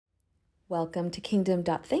Welcome to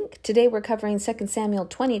Kingdom.Think. Today we're covering 2 Samuel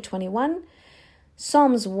 20:21,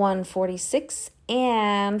 Psalms 146,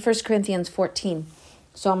 and 1 Corinthians 14.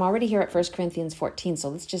 So I'm already here at 1 Corinthians 14, so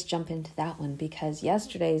let's just jump into that one because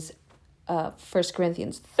yesterday's 1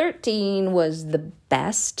 Corinthians 13 was the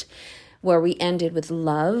best, where we ended with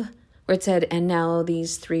love, where it said, and now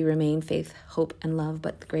these three remain, faith, hope, and love,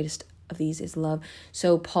 but the greatest of these is love.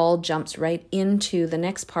 So Paul jumps right into the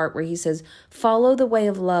next part where he says, follow the way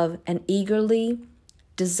of love and eagerly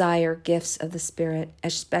desire gifts of the Spirit,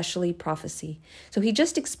 especially prophecy. So he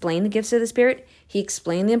just explained the gifts of the Spirit. He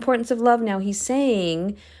explained the importance of love. Now he's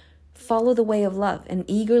saying, follow the way of love and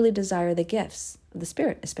eagerly desire the gifts of the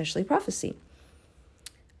Spirit, especially prophecy.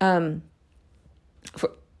 For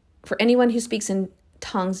anyone who speaks in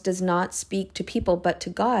tongues does not speak to people, but to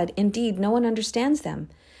God. Indeed, no one understands them.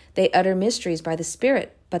 They utter mysteries by the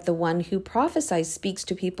Spirit, but the one who prophesies speaks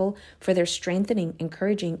to people for their strengthening,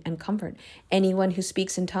 encouraging, and comfort. Anyone who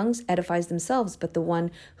speaks in tongues edifies themselves, but the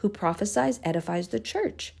one who prophesies edifies the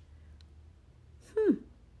church.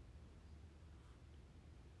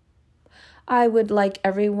 I would like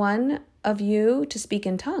every one of you to speak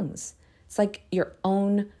in tongues. It's like your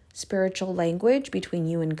own spiritual language between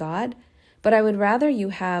you and God, but I would rather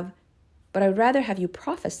have you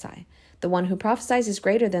prophesy. The one who prophesies is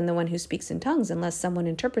greater than the one who speaks in tongues, unless someone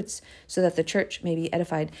interprets so that the church may be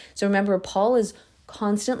edified. So remember, Paul is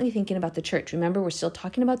constantly thinking about the church. Remember, we're still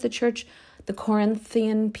talking about the church, the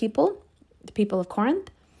Corinthian people, the people of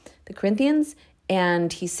Corinth, the Corinthians.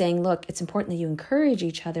 And he's saying, look, it's important that you encourage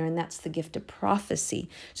each other, and that's the gift of prophecy.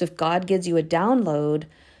 So if God gives you a download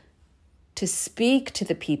to speak to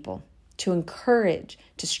the people, to encourage,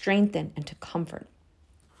 to strengthen, and to comfort.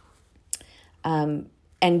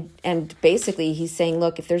 And basically he's saying,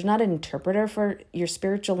 look, if there's not an interpreter for your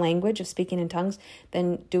spiritual language of speaking in tongues,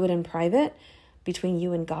 then do it in private between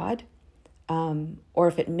you and God. Or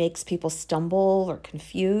if it makes people stumble or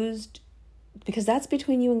confused, because that's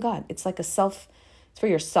between you and God. It's like it's for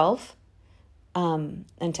yourself, and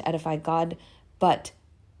to edify God. But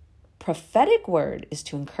prophetic word is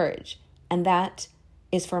to encourage, and that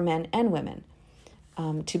is for men and women.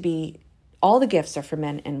 All the gifts are for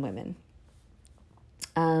men and women.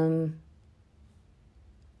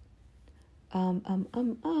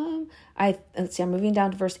 Let's see, I'm moving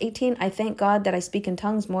down to verse 18. I thank God that I speak in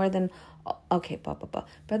tongues more than,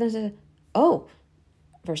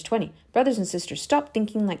 verse 20. Brothers and sisters, stop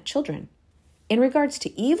thinking like children. In regards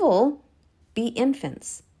to evil, be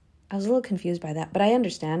infants. I was a little confused by that, but I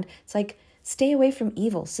understand. It's like, stay away from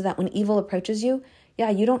evil so that when evil approaches you,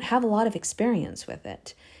 you don't have a lot of experience with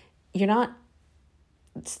it. You're not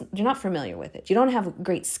familiar with it. You don't have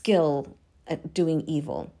great skill at doing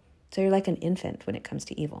evil. So you're like an infant when it comes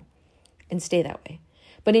to evil, and stay that way.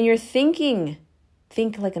 But in your thinking,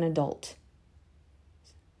 think like an adult.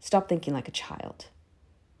 Stop thinking like a child.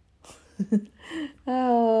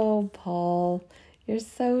 Oh, Paul, you're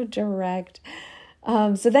so direct.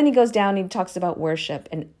 So then he goes down and he talks about worship,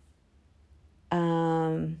 and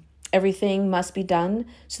everything must be done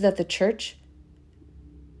so that the church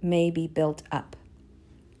may be built up.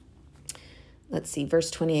 Let's see, verse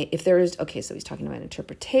 28. So he's talking about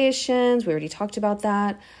interpretations. We already talked about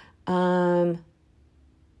that.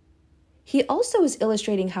 He also is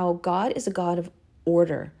illustrating how God is a God of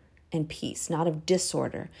order and peace, not of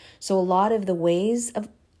disorder. So a lot of the ways of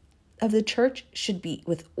the church should be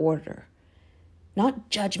with order, not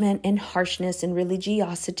judgment and harshness and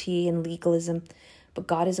religiosity and legalism, but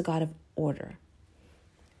God is a God of order.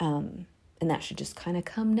 And that should just kind of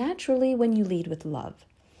come naturally when you lead with love.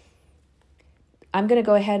 I'm going to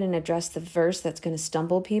go ahead and address the verse that's going to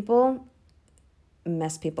stumble people,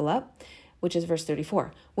 mess people up, which is verse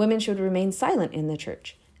 34. Women should remain silent in the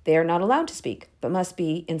church. They are not allowed to speak, but must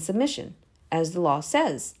be in submission, as the law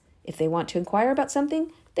says. If they want to inquire about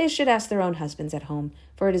something, they should ask their own husbands at home,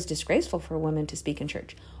 for it is disgraceful for a woman to speak in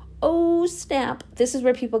church. Oh, snap. This is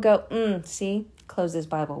where people go, see, close this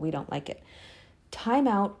Bible. We don't like it. Time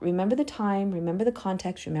out. Remember the time. Remember the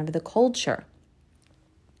context. Remember the culture.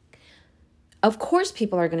 Of course,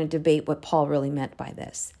 people are going to debate what Paul really meant by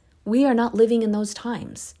this. We are not living in those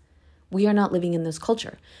times. We are not living in this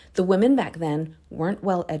culture. The women back then weren't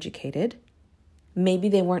well educated. Maybe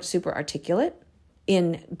they weren't super articulate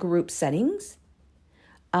in group settings.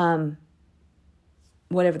 Whatever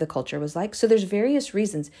the culture was like. So there's various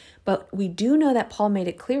reasons. But we do know that Paul made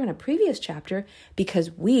it clear in a previous chapter,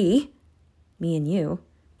 because we, me and you,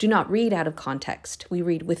 do not read out of context. We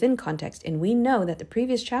read within context. And we know that the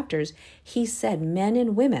previous chapters, he said men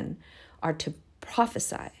and women are to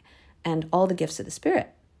prophesy and all the gifts of the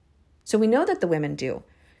Spirit. So we know that the women do.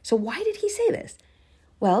 So why did he say this?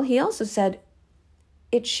 Well, he also said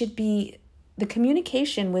it should be, the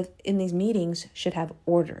communication in these meetings should have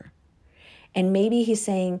order. And maybe he's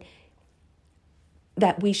saying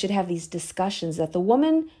that we should have these discussions, that the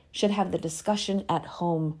woman should have the discussion at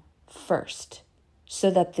home first so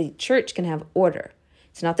that the church can have order.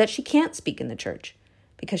 It's not that she can't speak in the church,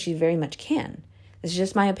 because she very much can. This is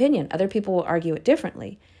just my opinion. Other people will argue it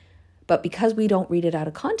differently. But because we don't read it out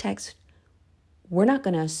of context, we're not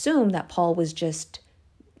going to assume that Paul was just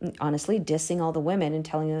honestly dissing all the women and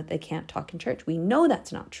telling them that they can't talk in church. We know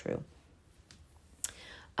that's not true.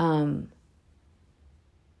 And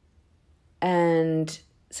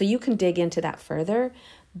so you can dig into that further,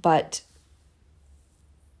 but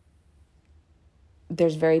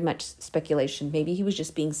there's very much speculation. Maybe he was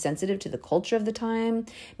just being sensitive to the culture of the time.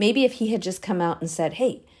 Maybe if he had just come out and said,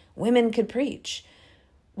 hey, women could preach,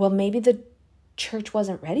 well, maybe the church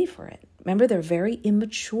wasn't ready for it. Remember, they're very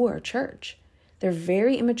immature church. They're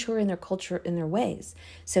very immature in their culture, in their ways.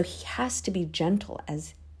 So he has to be gentle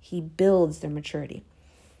as he builds their maturity.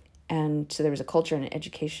 And so there was a culture and an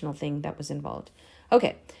educational thing that was involved.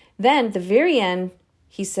 Okay, then at the very end,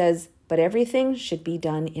 he says, but everything should be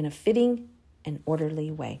done in a fitting and orderly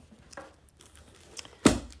way.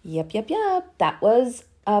 Yep. That was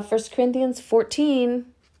 1 Corinthians 14.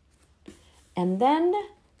 And then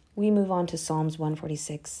we move on to Psalms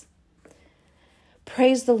 146.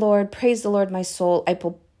 Praise the Lord, my soul.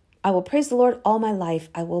 I will praise the Lord all my life.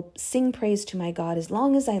 I will sing praise to my God as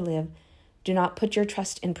long as I live. Do not put your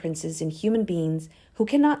trust in princes, in human beings who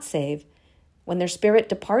cannot save. When their spirit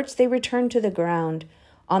departs, they return to the ground.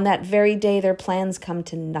 On that very day, their plans come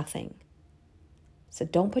to nothing. So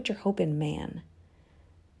don't put your hope in man.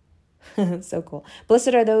 So cool.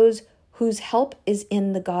 Blessed are those whose help is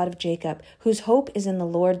in the God of Jacob, whose hope is in the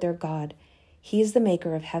Lord their God. He is the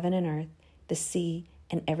maker of heaven and earth, the sea,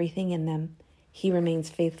 and everything in them. He remains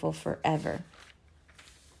faithful forever.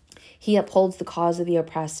 He upholds the cause of the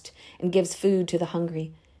oppressed and gives food to the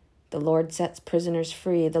hungry. The Lord sets prisoners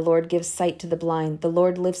free. The Lord gives sight to the blind. The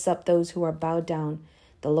Lord lifts up those who are bowed down.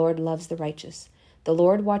 The Lord loves the righteous. The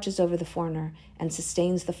Lord watches over the foreigner and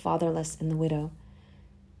sustains the fatherless and the widow.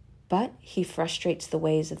 But he frustrates the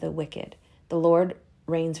ways of the wicked. The Lord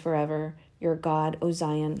reigns forever. Your God, O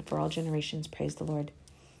Zion, for all generations. Praise the Lord.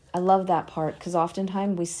 I love that part because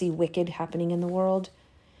oftentimes we see wicked happening in the world.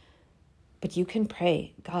 But you can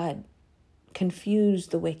pray, God, confuse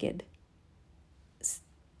the wicked.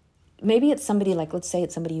 Maybe it's somebody like, let's say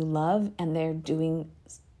it's somebody you love and they're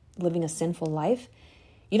living a sinful life.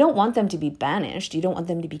 You don't want them to be banished. You don't want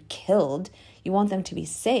them to be killed. You want them to be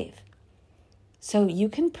safe. So you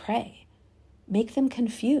can pray. Make them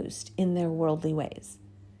confused in their worldly ways.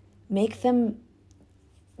 Make the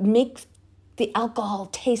alcohol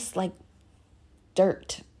taste like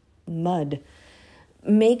dirt, mud.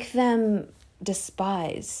 Make them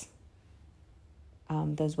despise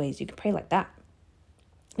those ways. You can pray like that,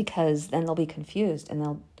 because then they'll be confused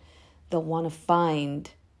and they'll want to find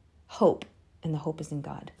hope, and the hope is in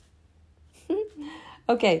God.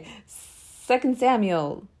 Okay, 2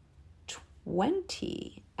 Samuel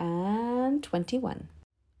 20 and 21.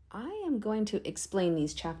 I am going to explain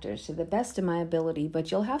these chapters to the best of my ability,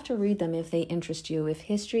 but you'll have to read them if they interest you, if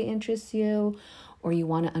history interests you, or you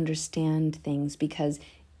want to understand things, because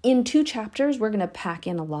in 2 chapters, we're going to pack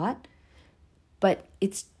in a lot, but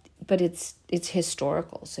it's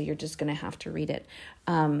historical, so you're just going to have to read it.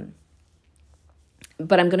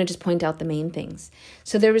 But I'm going to just point out the main things.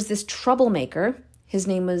 So there was this troublemaker. His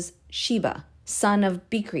name was Sheba, son of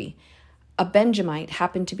Bichri. A Benjamite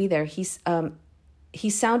happened to be there. He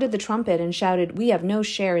sounded the trumpet and shouted, "We have no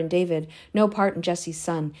share in David, no part in Jesse's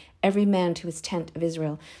son, every man to his tent of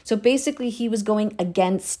Israel." So basically he was going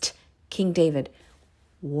against King David.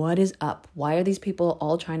 What is up? Why are these people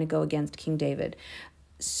all trying to go against King David?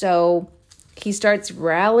 So he starts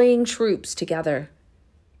rallying troops together.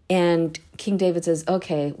 And King David says,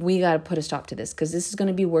 okay, we got to put a stop to this because this is going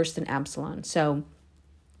to be worse than Absalom. So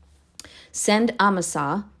send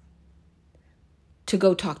Amasa to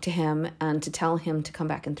go talk to him and to tell him to come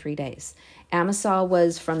back in 3 days. Amasa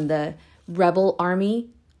was from the rebel army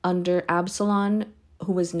under Absalom,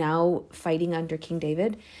 who was now fighting under King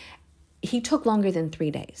David. He took longer than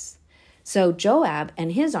 3 days. So Joab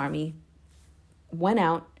and his army went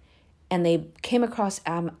out and they came across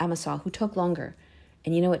Amasa, who took longer.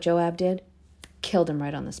 And you know what Joab did? Killed him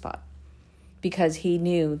right on the spot. Because he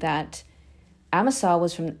knew that Amasa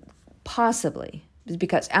was from,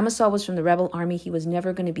 because Amasa was from the rebel army, he was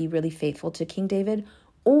never going to be really faithful to King David.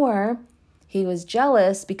 Or he was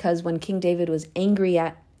jealous because when King David was angry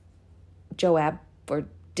at Joab for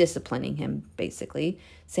disciplining him, basically,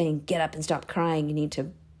 saying, get up and stop crying, you need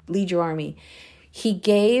to lead your army. He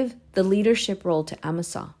gave the leadership role to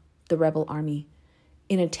Amasa, the rebel army,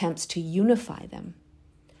 in attempts to unify them.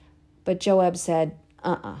 But Joab said,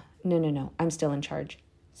 no, I'm still in charge.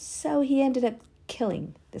 So he ended up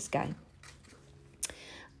killing this guy.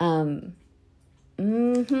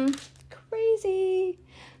 Crazy.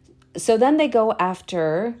 So then they go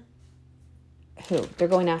after who? They're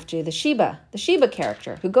going after the Sheba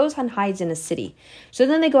character, who goes and hides in a city. So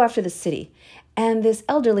then they go after the city. And this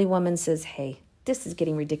elderly woman says, hey, this is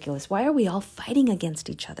getting ridiculous. Why are we all fighting against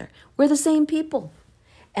each other? We're the same people.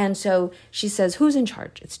 And so she says, who's in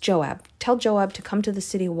charge? It's Joab. Tell Joab to come to the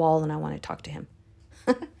city wall and I want to talk to him.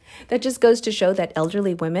 That just goes to show that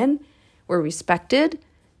elderly women were respected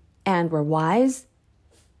and were wise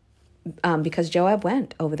because Joab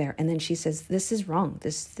went over there. And then she says, this is wrong.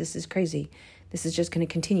 This is crazy. This is just going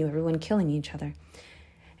to continue, everyone killing each other.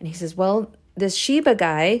 And he says, well, this Sheba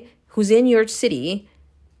guy who's in your city,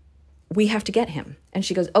 we have to get him. And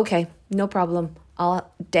she goes, okay, no problem. I'll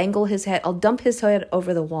dangle his head. I'll dump his head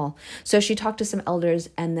over the wall. So she talked to some elders,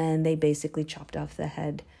 and then they basically chopped off the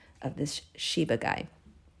head of this Sheba guy.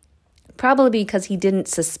 Probably because he didn't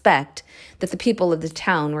suspect that the people of the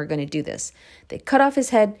town were going to do this. They cut off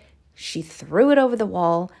his head. She threw it over the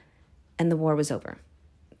wall, and the war was over.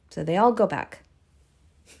 So they all go back.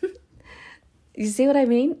 You see what I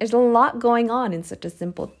mean? There's a lot going on in such a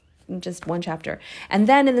simple, just one chapter. And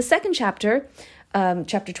then in the second chapter,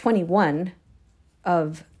 chapter 21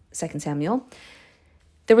 of 2 Samuel,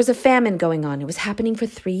 there was a famine going on. It was happening for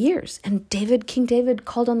 3 years. And King David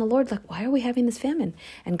called on the Lord, like, why are we having this famine?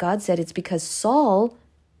 And God said, it's because Saul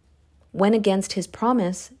went against his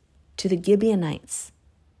promise to the Gibeonites.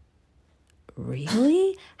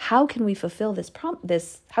 Really? How can we fulfill this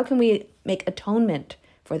how can we make atonement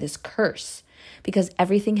for this curse? Because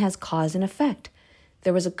everything has cause and effect.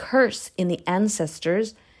 There was a curse in the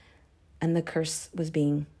ancestors, and the curse was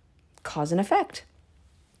being cause and effect.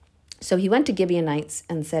 So he went to Gibeonites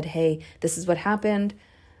and said, hey, this is what happened.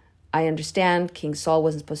 I understand King Saul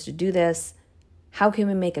wasn't supposed to do this. How can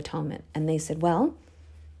we make atonement? And they said, well,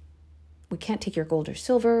 we can't take your gold or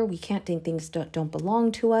silver. We can't think things don't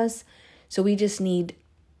belong to us. So we just need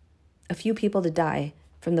a few people to die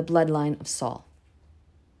from the bloodline of Saul.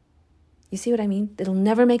 You see what I mean? It'll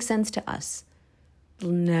never make sense to us.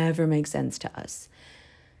 It'll never make sense to us.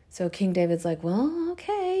 So King David's like, well,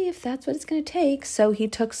 okay, if that's what it's going to take. So he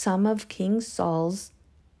took some of King Saul's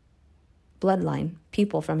bloodline,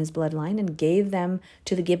 people from his bloodline, and gave them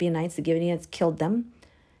to the Gibeonites. The Gibeonites killed them.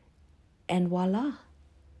 And voila,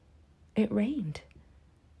 it rained.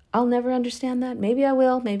 I'll never understand that. Maybe I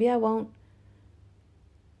will. Maybe I won't.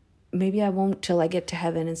 Maybe I won't till I get to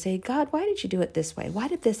heaven and say, God, why did you do it this way? Why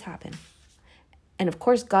did this happen? And of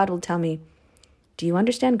course, God will tell me, do you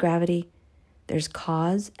understand gravity? There's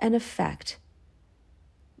cause and effect.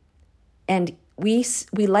 And we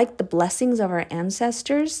like the blessings of our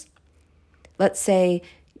ancestors. Let's say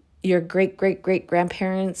your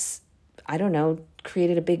great-great-great-grandparents, I don't know,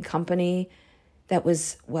 created a big company that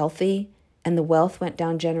was wealthy, and the wealth went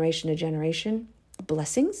down generation to generation.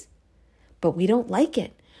 Blessings. But we don't like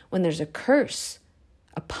it when there's a curse,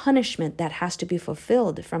 a punishment that has to be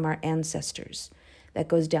fulfilled from our ancestors that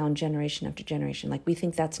goes down generation after generation. Like, we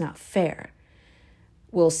think that's not fair.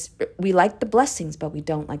 We like the blessings, but we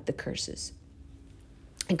don't like the curses.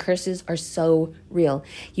 And curses are so real.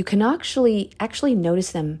 You can actually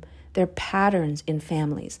notice them. They're patterns in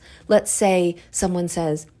families. Let's say someone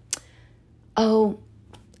says, oh,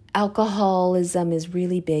 alcoholism is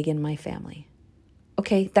really big in my family.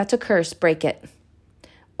 Okay, that's a curse, break it.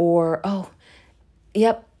 Or, oh,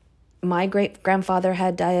 yep, my great-grandfather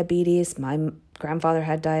had diabetes, my grandfather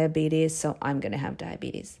had diabetes, so I'm going to have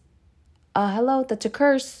diabetes. Hello, that's a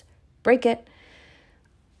curse, break it.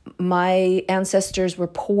 My ancestors were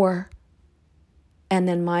poor, and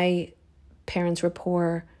then my parents were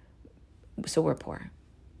poor, so we're poor.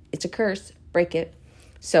 It's a curse, break it.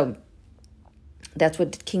 So that's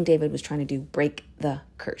what King David was trying to do, break the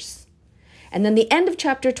curse. And then the end of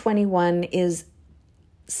chapter 21 is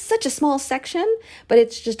such a small section, but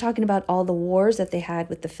it's just talking about all the wars that they had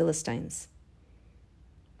with the Philistines.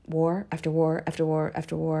 War after war after war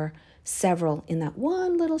after war, several in that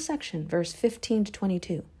one little section, verse 15 to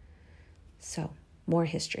 22. So, more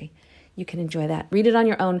history. You can enjoy that. Read it on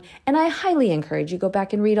your own. And I highly encourage you go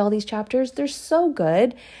back and read all these chapters. They're so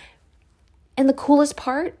good. And the coolest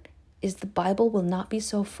part is the Bible will not be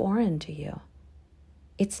so foreign to you.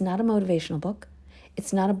 It's not a motivational book.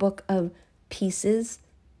 It's not a book of pieces.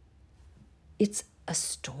 It's a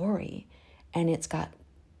story. And it's got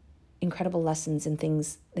incredible lessons and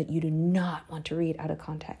things that you do not want to read out of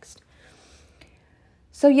context.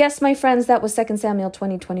 So yes, my friends, that was 2 Samuel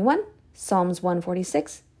 20:21, Psalms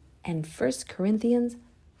 146, and 1 Corinthians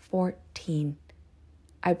 14.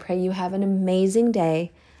 I pray you have an amazing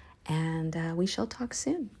day, and we shall talk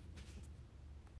soon.